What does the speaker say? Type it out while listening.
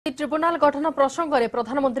tribunal गठन प्रसंग में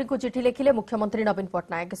प्रधानमंत्री को चिठी लिखिले मुख्यमंत्री नवीन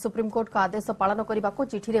पट्टनायक सुप्रीमकोर्ट का आदेश पालन करने को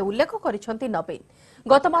चिठी में उल्लेख कर नवीन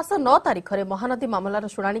गत मास 9 तारिख में महानदी मामलार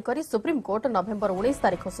शुणाणी कर सुप्रीमकोर्ट नवेम्बर 19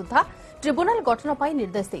 तारिख सुधा ट्रिब्यूनाल गठन पर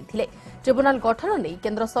निर्देश देते ट्रिब्यूनाल गठन नहीं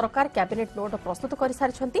केन्द्र सरकार कैबिनेट नोट प्रस्तुत कर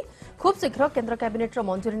सारी खूब शीघ्र केन्द्र कैबिनेटर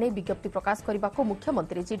मंजूरी नहीं विज्ञप्ति प्रकाश करने को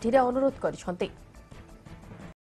मुख्यमंत्री चिठी में अनुरोध कर